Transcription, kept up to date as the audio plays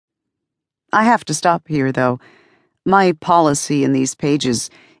I have to stop here, though. My policy in these pages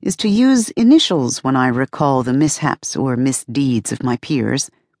is to use initials when I recall the mishaps or misdeeds of my peers.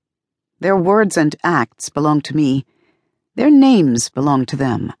 Their words and acts belong to me. Their names belong to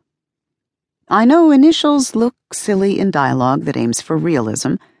them. I know initials look silly in dialogue that aims for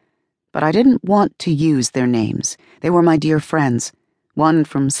realism, but I didn't want to use their names. They were my dear friends, one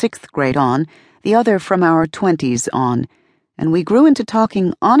from 6th grade on, the other from our 20s on, and we grew into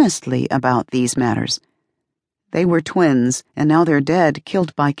talking honestly about these matters. They were twins, and now they're dead,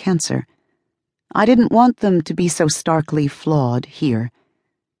 killed by cancer. I didn't want them to be so starkly flawed here.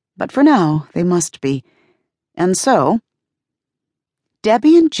 But for now, they must be. And so,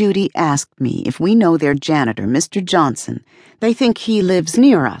 Debbie and Judy asked me if we know their janitor, Mr. Johnson. They think he lives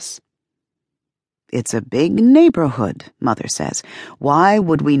near us. It's a big neighborhood, Mother says. Why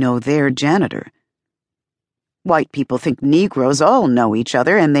would we know their janitor? White people think Negroes all know each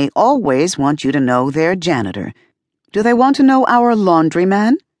other, and they always want you to know their janitor. Do they want to know our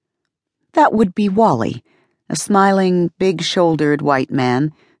laundryman? That would be Wally, a smiling, big-shouldered white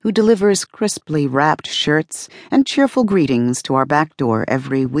man who delivers crisply wrapped shirts and cheerful greetings to our back door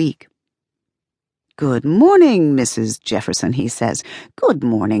every week. "Good morning, Mrs. Jefferson," he says. "Good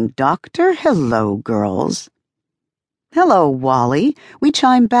morning, Doctor. Hello, girls." "Hello, Wally," we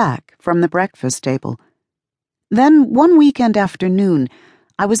chime back from the breakfast table. Then, one weekend afternoon,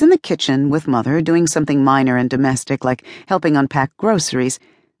 I was in the kitchen with Mother doing something minor and domestic like helping unpack groceries,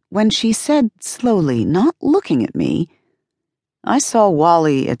 when she said slowly, not looking at me, "I saw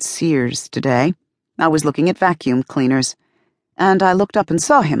Wally at Sears today. I was looking at vacuum cleaners, and I looked up and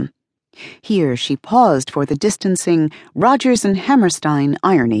saw him." Here she paused for the distancing Rodgers and Hammerstein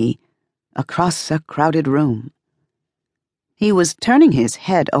irony across a crowded room. He was turning his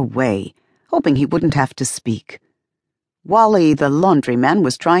head away, hoping he wouldn't have to speak. Wally, the laundryman,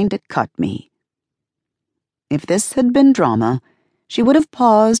 was trying to cut me. If this had been drama, she would have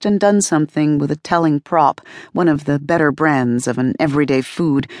paused and done something with a telling prop, one of the better brands of an everyday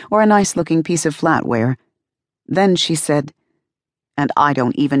food or a nice-looking piece of flatware. Then she said, "And I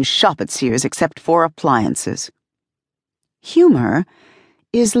don't even shop at Sears except for appliances." Humor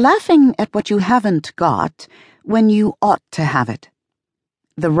is laughing at what you haven't got when you ought to have it.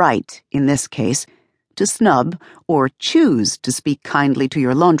 The right, in this case, to snub or choose to speak kindly to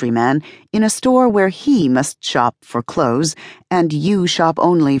your laundryman in a store where he must shop for clothes and you shop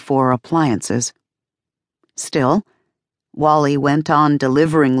only for appliances. Still, Wally went on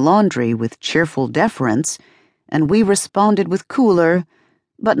delivering laundry with cheerful deference, and we responded with cooler,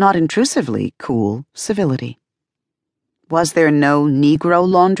 but not intrusively cool, civility. Was there no Negro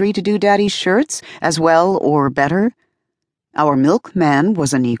laundry to do Daddy's shirts as well or better? Our milkman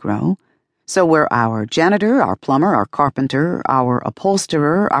was a Negro. So were our janitor, our plumber, our carpenter, our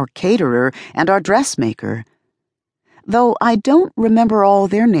upholsterer, our caterer, and our dressmaker. Though I don't remember all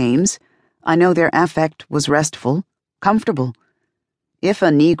their names, I know their affect was restful, comfortable. If a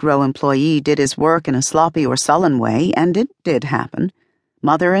Negro employee did his work in a sloppy or sullen way, and it did happen,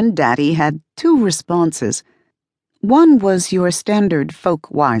 Mother and Daddy had two responses. One was your standard folk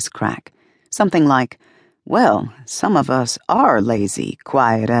wisecrack, something like, "Well, some of us are lazy,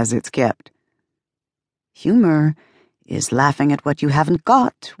 quiet as it's kept." Humor is laughing at what you haven't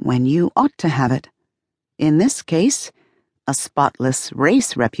got when you ought to have it. In this case, a spotless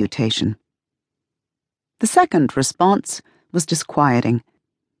race reputation. The second response was disquieting.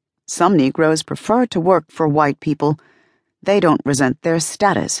 Some Negroes prefer to work for white people. They don't resent their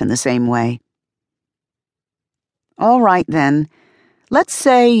status in the same way. All right, then. Let's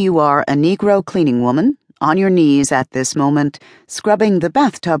say you are a Negro cleaning woman, on your knees at this moment, scrubbing the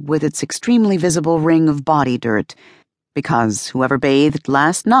bathtub with its extremely visible ring of body dirt, because whoever bathed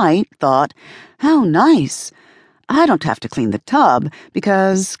last night thought, "How nice. I don't have to clean the tub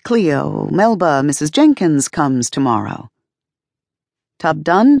because Cleo, Melba, Mrs. Jenkins comes tomorrow." Tub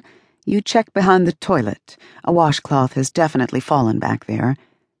done, you check behind the toilet. A washcloth has definitely fallen back there.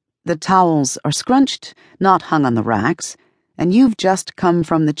 The towels are scrunched, not hung on the racks, and you've just come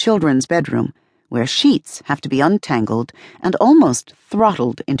from the children's bedroom, where sheets have to be untangled and almost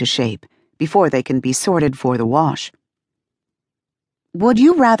throttled into shape before they can be sorted for the wash. Would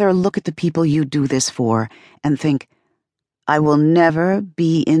you rather look at the people you do this for and think, "I will never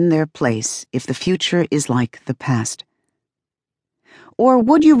be in their place if the future is like the past"? Or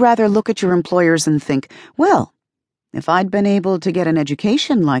would you rather look at your employers and think, "Well, if I'd been able to get an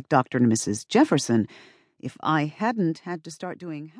education like Dr. and Mrs. Jefferson, if I hadn't had to start doing